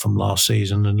bulked up from last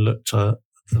season and looked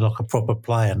like a proper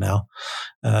player now.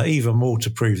 Even more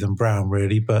to prove than Brown,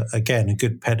 really. But again, a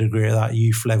good pedigree at that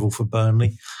youth level for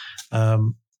Burnley.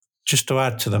 Just to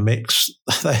add to the mix,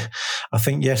 I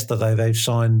think yesterday they've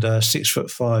signed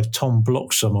 6'5" Tom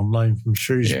Bloxham on loan from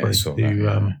Shrewsbury,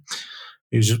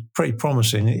 he was pretty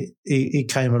promising. He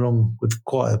came along with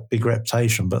quite a big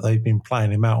reputation, but they've been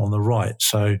playing him out on the right.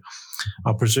 So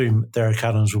I presume Derek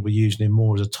Adams will be using him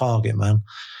more as a target man.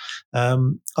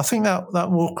 I think that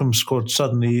Morecambe squad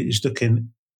suddenly is looking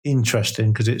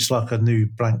interesting because it's like a new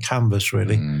blank canvas,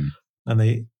 really.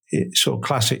 And it's sort of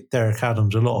classic Derek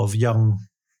Adams, a lot of young,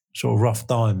 sort of rough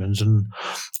diamonds, and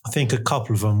I think a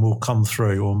couple of them will come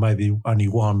through, or maybe only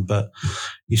one. But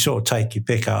you sort of take your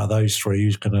pick out of those 3.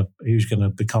 Who's going to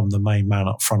become the main man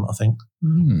up front? I think.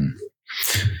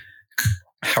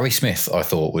 Harry Smith, I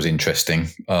thought, was interesting.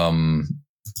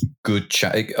 Good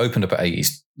chat. It opened up at 80s,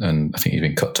 and I think he's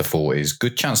been cut to 40s.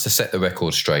 Good chance to set the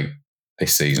record straight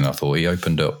this season. I thought he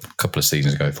opened up a couple of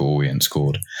seasons ago for Orient,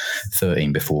 scored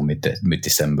 13 before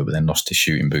mid-December, but then lost his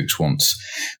shooting boots once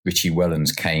Richie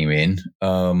Wellens came in.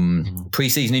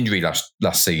 Pre-season injury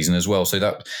last season as well, so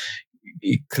that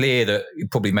clear that he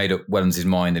probably made up well in his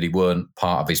mind that he weren't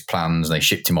part of his plans, and they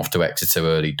shipped him off to Exeter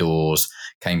early doors,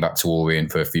 came back to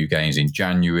Orient for a few games in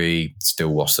January,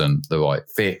 still wasn't the right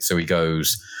fit. So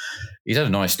he's had a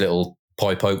nice little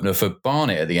pipe opener for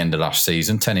Barnet at the end of last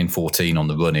season, 10 in 14 on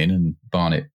the run-in, and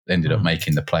Barnet ended up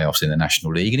making the playoffs in the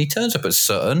National League. And he turns up at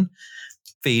Sutton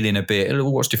feeling a bit, I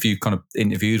watched a few kind of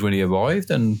interviews when he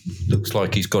arrived, and looks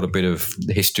like he's got a bit of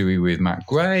history with Matt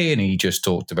Gray, and he just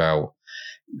talked about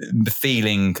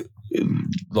feeling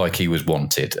like he was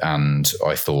wanted. And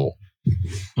I thought,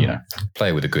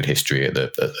 player with a good history at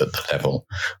the level,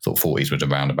 thought he's was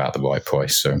around about the right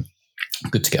price. So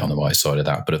good to get on the right side of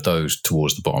that. But of those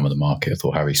towards the bottom of the market, I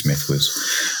thought Harry Smith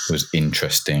was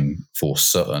interesting for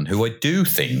Sutton, who I do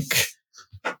think,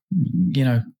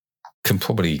 can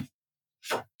probably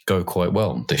go quite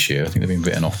well this year. I think they've been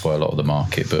written off by a lot of the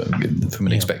market, but from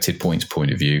an expected points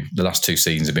point of view, the last two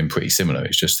seasons have been pretty similar.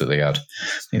 It's just that they had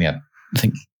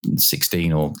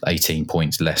 16 or 18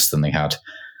 points less than they had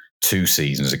 2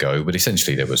 seasons ago. But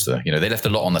essentially there was they left a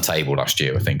lot on the table last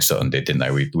year. I think Sutton did, didn't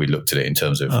they? We looked at it in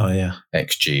terms of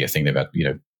XG. I think they've had,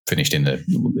 finished in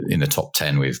the top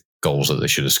 10 with goals that they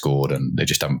should have scored, and they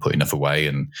just haven't put enough away.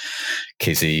 And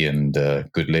Kizzy and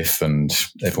Goodliff and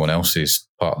everyone else is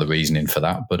part of the reasoning for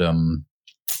that. But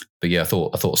yeah, I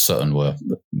thought Sutton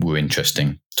were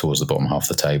interesting towards the bottom half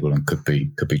of the table and could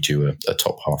be due a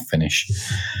top half finish.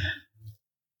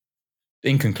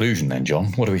 In conclusion, then,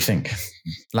 John, what do we think?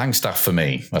 Langstaff for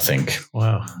me, I think.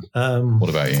 Wow.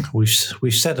 What about you?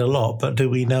 We've said a lot, but do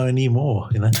we know any more?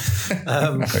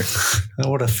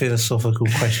 What a philosophical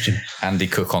question. Andy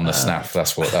Cook on the snap.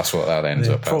 That's what that ends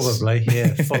up probably,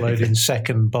 as. Followed in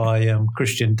second by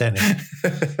Christian Dennis.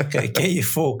 Get your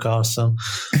forecast on.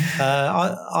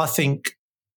 I think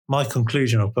my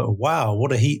conclusion, I'll put, wow,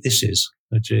 what a heat this is.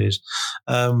 Which is,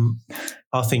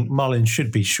 I think Mullin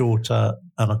should be shorter,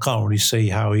 and I can't really see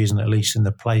how he isn't at least in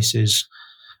the places.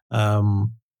 I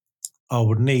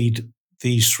would need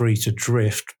these three to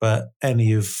drift, but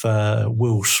any of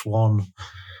Will Swan,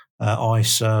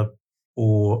 Isa,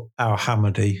 or Al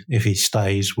Hamadi, if he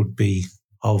stays, would be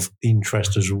of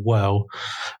interest as well.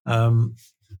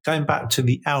 Going back to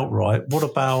the outright, what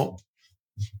about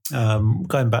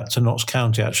going back to Notts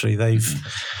County? Actually,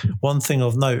 one thing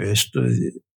I've noticed,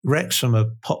 Wrexham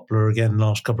are popular again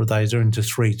last couple of days. They're into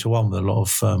 3-1 with a lot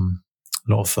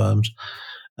of firms.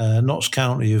 Notts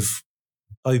County have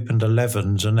opened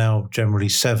 11s and now generally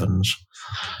 7s.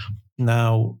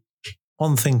 Now,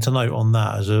 one thing to note on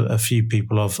that, as a few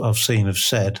people I've seen have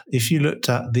said, if you looked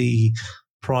at the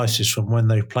prices from when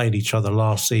they played each other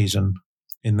last season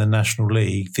in the National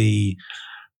League, the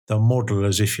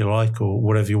modelers, if you like, or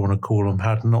whatever you want to call them,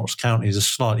 had Notts County as a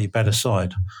slightly better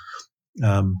side,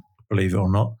 believe it or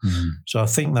not. Mm-hmm. So I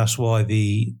think that's why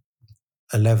the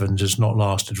 11s has not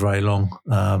lasted very long.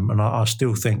 And I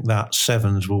still think that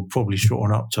 7s will probably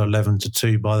shorten up to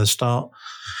 11-2 by the start.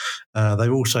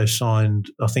 They've also signed,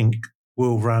 I think,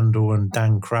 Will Randall and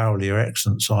Dan Crowley are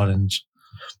excellent signings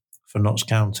for Notts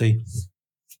County.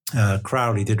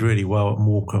 Crowley did really well at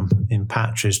Morecambe in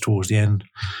patches towards the end.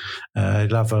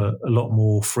 He'll have a lot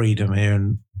more freedom here,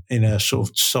 and in a sort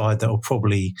of side that will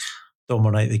probably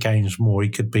dominate the games more. He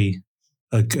could be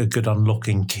a good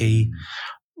unlocking key.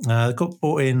 Got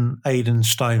brought in Aidan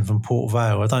Stone from Port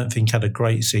Vale. I don't think had a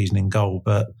great season in goal,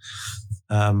 but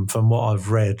from what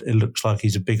I've read, it looks like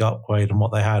he's a big upgrade on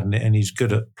what they had, and he's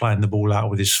good at playing the ball out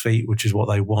with his feet, which is what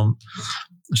they want.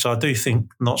 So I do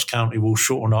think Notts County will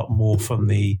shorten up more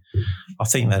from I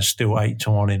think they're still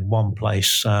 8-1 in one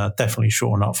place, definitely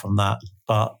shorten up from that.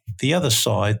 But the other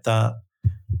side, that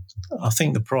I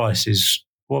think the price is,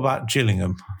 what about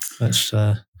Gillingham? That's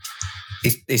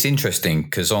it's interesting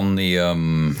because on the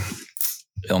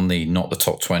Not the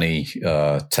Top 20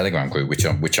 Telegram group,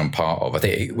 which I'm part of, I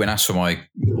think when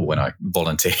I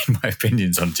volunteered my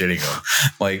opinions on Gillingham,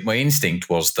 my instinct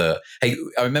was that, hey,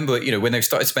 I remember when they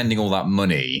started spending all that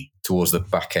money towards the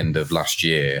back end of last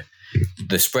year,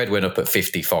 the spread went up at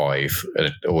 55.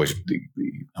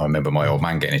 I remember my old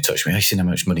man getting in touch with me. I seen how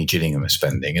much money Gillingham are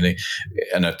spending,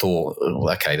 and I thought,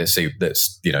 okay,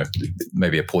 let's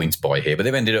maybe a point buy here. But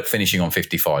they've ended up finishing on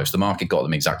 55, so the market got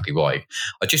them exactly right.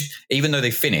 Even though they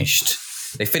finished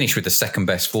with the second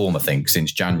best form, I think,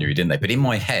 since January, didn't they? But in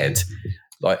my head,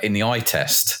 like in the eye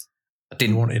test, I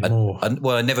didn't want it more.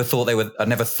 I never thought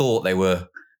they were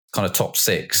kind of top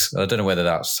 6. I don't know whether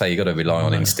that's, you got to rely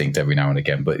on instinct every now and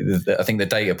again, but I think the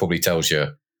data probably tells you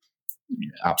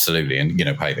absolutely. And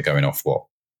hey, they're going off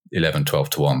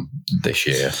 11-12-1 this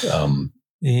year.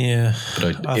 Yeah,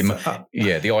 but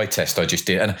the eye test I just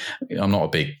did, and I'm not a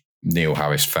big Neil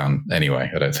Harris fan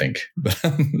anyway. I don't think, but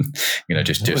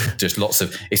just lots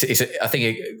of. I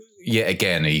think yet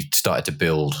again he started to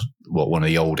build one of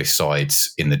the oldest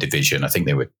sides in the division. I think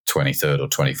they were 23rd or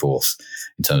 24th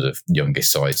in terms of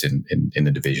youngest sides in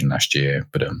the division last year.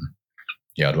 But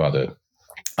I'd rather.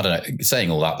 I don't know.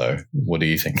 Saying all that though, what do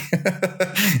you think?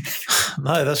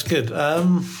 No, that's good.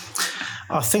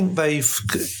 I think they've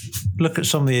look at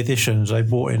some of the additions. They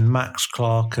brought in Max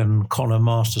Clark and Connor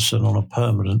Masterson on a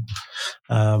permanent,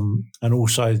 and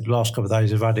also the last couple of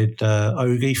days they've added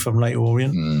Ogie from Leyton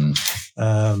Orient,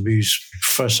 who's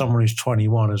for someone who's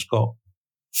 21 has got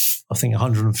I think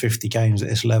 150 games at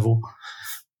this level.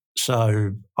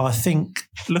 So I think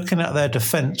looking at their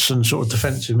defence and sort of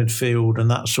defensive midfield and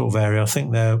that sort of area, I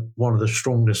think they're one of the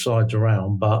strongest sides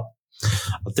around, but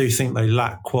I do think they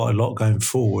lack quite a lot going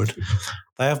forward.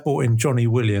 They have brought in Johnny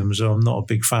Williams, who I'm not a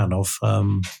big fan of,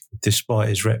 despite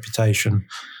his reputation.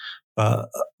 But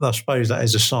I suppose that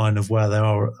is a sign of where they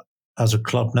are as a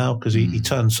club now, because he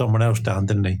turned someone else down,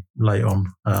 didn't he, late on,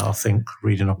 I think,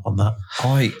 reading up on that.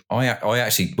 I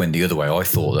actually went the other way. I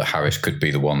thought that Harris could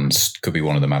be one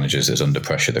of the managers that's under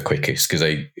pressure the quickest, because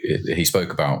he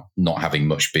spoke about not having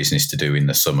much business to do in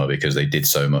the summer because they did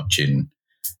so much in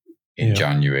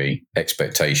January.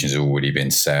 Expectations have already been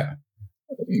set.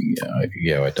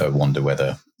 I wonder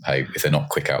whether, if they're not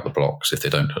quick out the blocks, if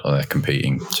they're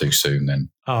competing too soon, then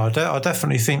I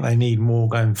definitely think they need more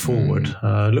going forward.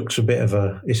 It's a bit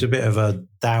of a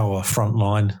dour front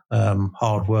line,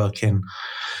 hard working,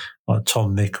 like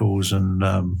Tom Nichols and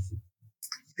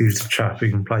who's the chap who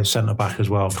can play centre back as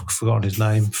well. I've forgotten his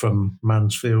name, from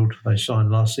Mansfield. They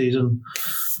signed last season.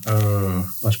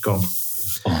 That's gone.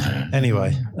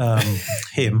 Anyway,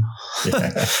 him.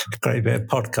 Great bit of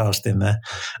podcast in there.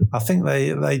 I think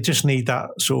they just need that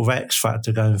sort of X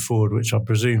factor going forward, which I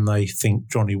presume they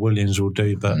think Johnny Williams will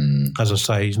do. But as I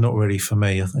say, he's not really for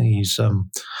me. I think he's a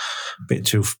bit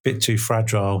too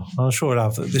fragile. I'm sure he'll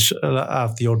have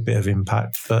the odd bit of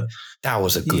impact, but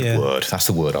dour's a good word. That's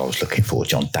the word I was looking for,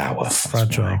 John. Dour.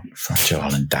 Fragile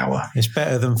and dour. It's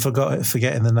better than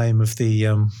forgetting the name of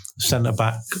the centre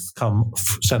back come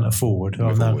centre forward.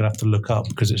 I'm now going to have to look up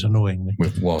because it's annoying me.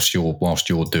 Whilst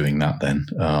you're doing that, then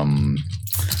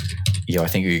I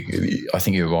think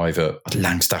you arrive at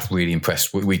Langstaff. Really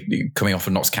impressed. We coming off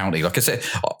of Notts County. Like I said,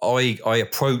 I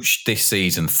approached this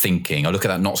season thinking, I look at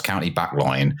that Notts County back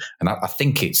line, and I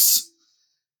think it's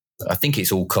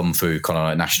all come through kind of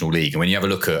like National League. And when you have a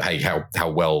look at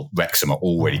how well Wrexham are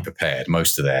already prepared,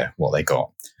 most of what they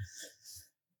got.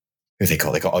 They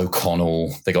got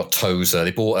O'Connell, they got Tozer,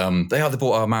 they bought our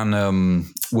man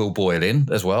Will Boyle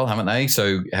in as well, haven't they?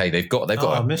 So they've got a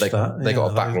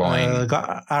back line. They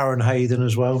got Aaron Hayden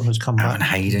as well, who's come back. Aaron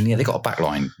Hayden, they got a back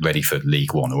line ready for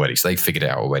League One already, so they figured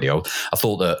it out already. I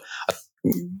thought that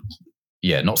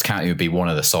Notts County would be one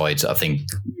of the sides that I think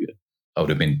I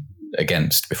would have been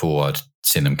against before I'd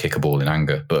seen them kick a ball in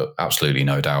anger, but absolutely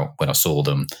no doubt when I saw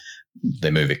them,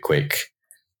 they move it quick,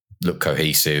 look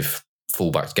cohesive.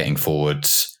 Fullbacks getting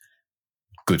forwards,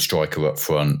 good striker up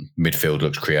front, midfield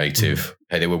looks creative.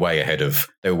 They were way ahead of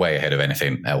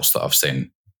anything else that I've seen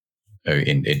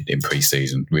in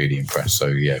pre-season. Really impressed.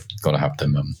 So got to have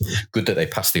them. Good that they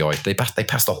passed the eye. They passed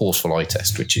the horseful eye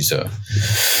test, which is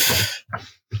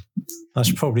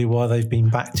that's probably why they've been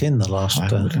backed in the last.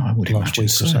 I would imagine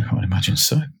so. I would imagine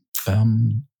so. Do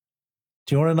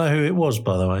you want to know who it was,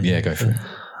 by the way? Yeah, go for it.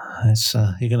 It's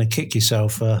you're going to kick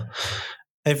yourself.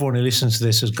 Everyone who listens to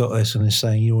this has got this and is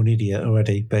saying you're an idiot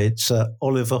already, but it's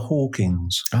Oliver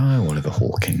Hawkins. Oh, Oliver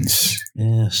Hawkins.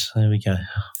 Yes, there we go.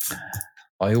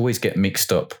 I always get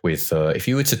mixed up with if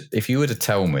you were to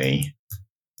tell me,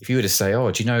 if you were to say,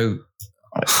 oh, do you know,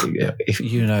 if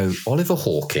you know Oliver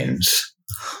Hawkins,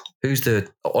 who's the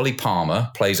Ollie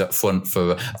Palmer plays up front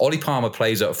for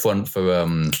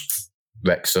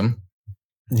Wrexham.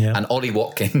 Yeah. And Ollie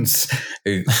Watkins,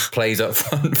 who plays up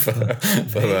front for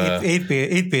he'd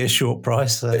be a short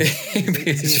price. He'd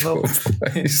be a short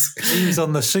price. He was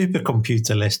on the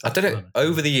supercomputer list. I don't know.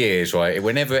 Over the years, right,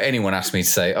 whenever anyone asked me to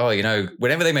say,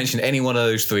 whenever they mentioned any one of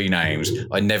those three names,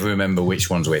 I never remember which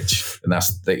one's which. And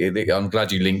I'm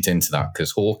glad you linked into that,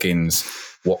 because Hawkins,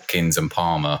 Watkins, and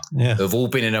Palmer have all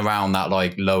been in around that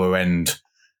like lower end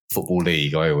football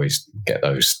league. I always get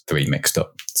those three mixed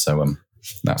up. So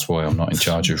that's why I'm not in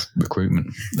charge of recruitment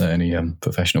at any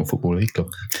professional football league club.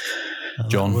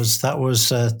 John, that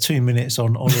was 2 minutes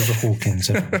on Oliver Hawkins.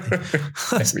 There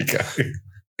we go.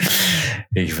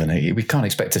 We can't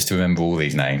expect us to remember all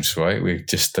these names, right? We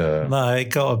just no.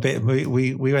 It got a bit.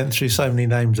 We went through so many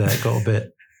names there. It got a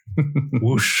bit.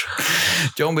 Whoosh.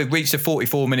 John, we've reached the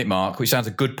 44-minute mark, which sounds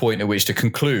a good point at which to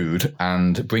conclude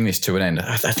and bring this to an end.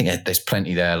 I think there's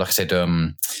plenty there. Like I said,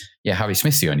 Harry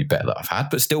Smith's the only bet that I've had,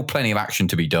 but still plenty of action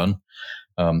to be done.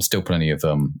 Still plenty of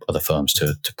other firms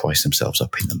to price themselves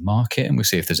up in the market, and we'll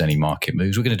see if there's any market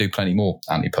moves. We're going to do plenty more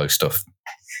anti-post stuff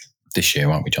this year,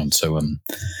 aren't we, John? So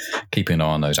keeping an eye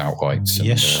on those outrights.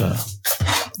 Yes, sir.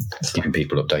 Keeping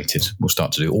people updated. We'll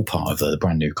start to do all part of the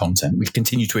brand new content. We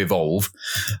continue to evolve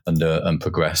and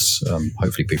progress.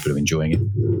 Hopefully people are enjoying it.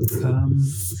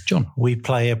 John? We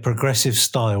play a progressive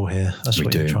style here. That's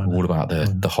what you're trying to do. All about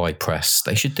the high press.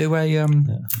 They should do I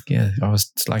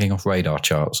was slagging off radar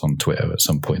charts on Twitter at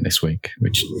some point this week,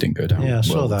 which didn't go down. Yeah, I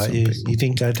saw that. You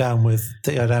didn't go down with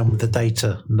the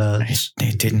data nerds.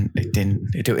 It didn't.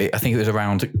 I think it was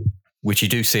around, which you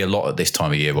do see a lot at this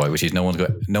time of year, right? Which is no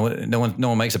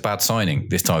one makes a bad signing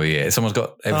this time of year. Someone's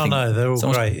got everything. Oh no, they're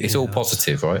all great. It's all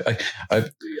positive, right?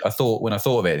 I thought when I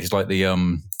thought of it, it's like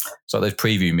it's like those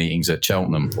preview meetings at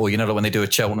Cheltenham, or like when they do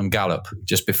a Cheltenham Gallop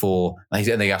just before,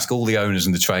 they ask all the owners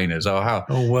and the trainers, how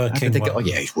working well.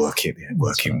 He's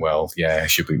working well. Yeah,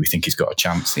 we think he's got a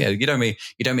chance. Yeah, you don't meet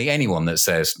anyone that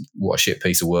says what a shit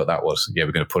piece of work that was. Yeah,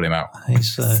 we're going to pull him out.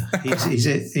 He's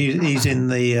in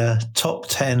the top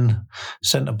 10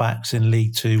 centre backs in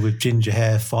League Two with ginger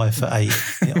hair,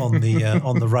 5'8",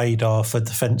 on the radar for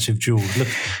defensive duels.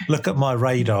 Look at my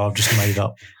radar I've just made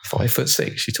up.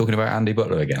 5'6". You're talking about Andy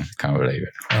Butler again? Can't believe it.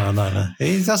 Oh no.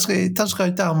 It does go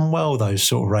down well, those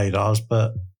sort of radars,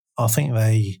 but I think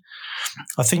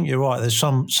you're right. There's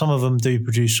some of them do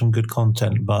produce some good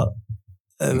content, but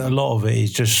a lot of it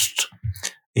is just,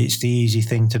 it's the easy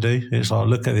thing to do. It's like,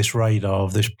 look at this radar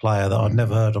of this player that I'd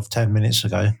never heard of 10 minutes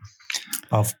ago.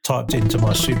 I've typed into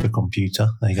my supercomputer.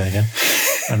 There you go again.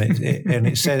 And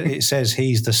it says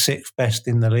he's the 6th best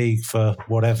in the league for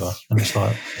whatever, and it's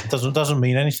like, it doesn't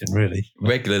mean anything really.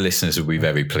 Regular listeners will be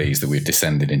very pleased that we've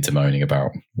descended into moaning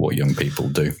about what young people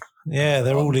do. Yeah,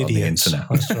 they're all idiots. On the internet.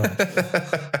 That's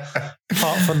right.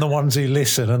 Apart from the ones who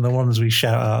listen and the ones we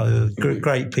shout out,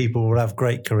 great people will have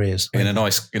great careers. In a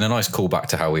nice callback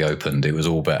to how we opened, it was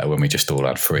all better when we just all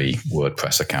had free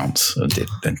WordPress accounts and did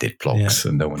blogs,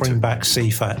 and no one bring back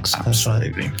CFAX.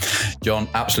 Absolutely, that's right. John.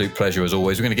 Absolute pleasure as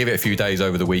always. We're going to give it a few days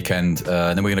over the weekend,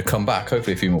 and then we're going to come back.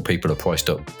 Hopefully, a few more people have priced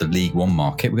up the League One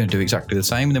market. We're going to do exactly the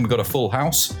same, and then we've got a full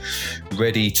house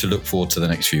ready to look forward to the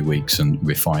next few weeks and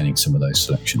refining some of those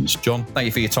selections. John, thank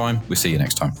you for your time. We'll see you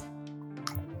next time.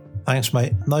 Thanks,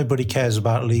 mate. Nobody cares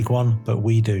about League One, but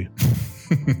we do.